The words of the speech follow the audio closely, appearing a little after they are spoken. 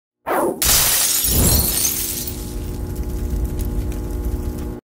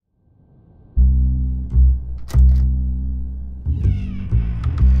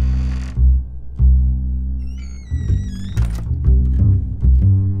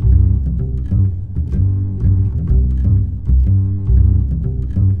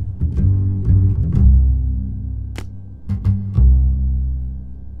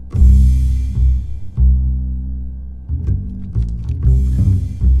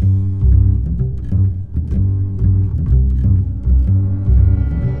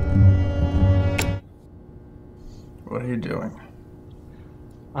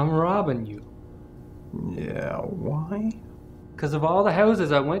I'm robbing you. Yeah, why? Because of all the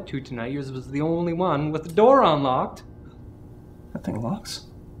houses I went to tonight, yours was the only one with the door unlocked. That thing locks?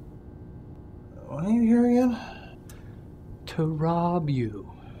 Why are you here again? To rob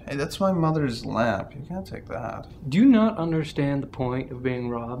you. Hey, that's my mother's lamp. You can't take that. Do you not understand the point of being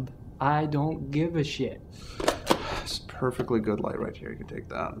robbed? I don't give a shit. It's perfectly good light right here. You can take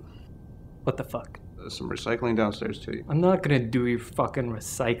that. What the fuck? There's some recycling downstairs too. I'm not gonna do your fucking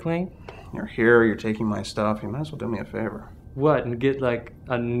recycling. You're here, you're taking my stuff. You might as well do me a favor. What, and get like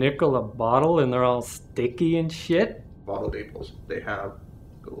a nickel a bottle and they're all sticky and shit? Bottle labels, they have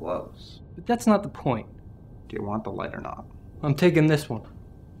gloves. But that's not the point. Do you want the light or not? I'm taking this one.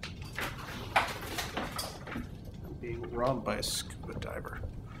 I'm being robbed by a scuba diver.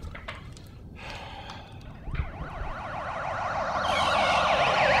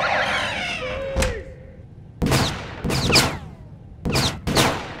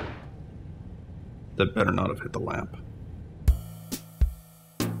 That better not have hit the lamp.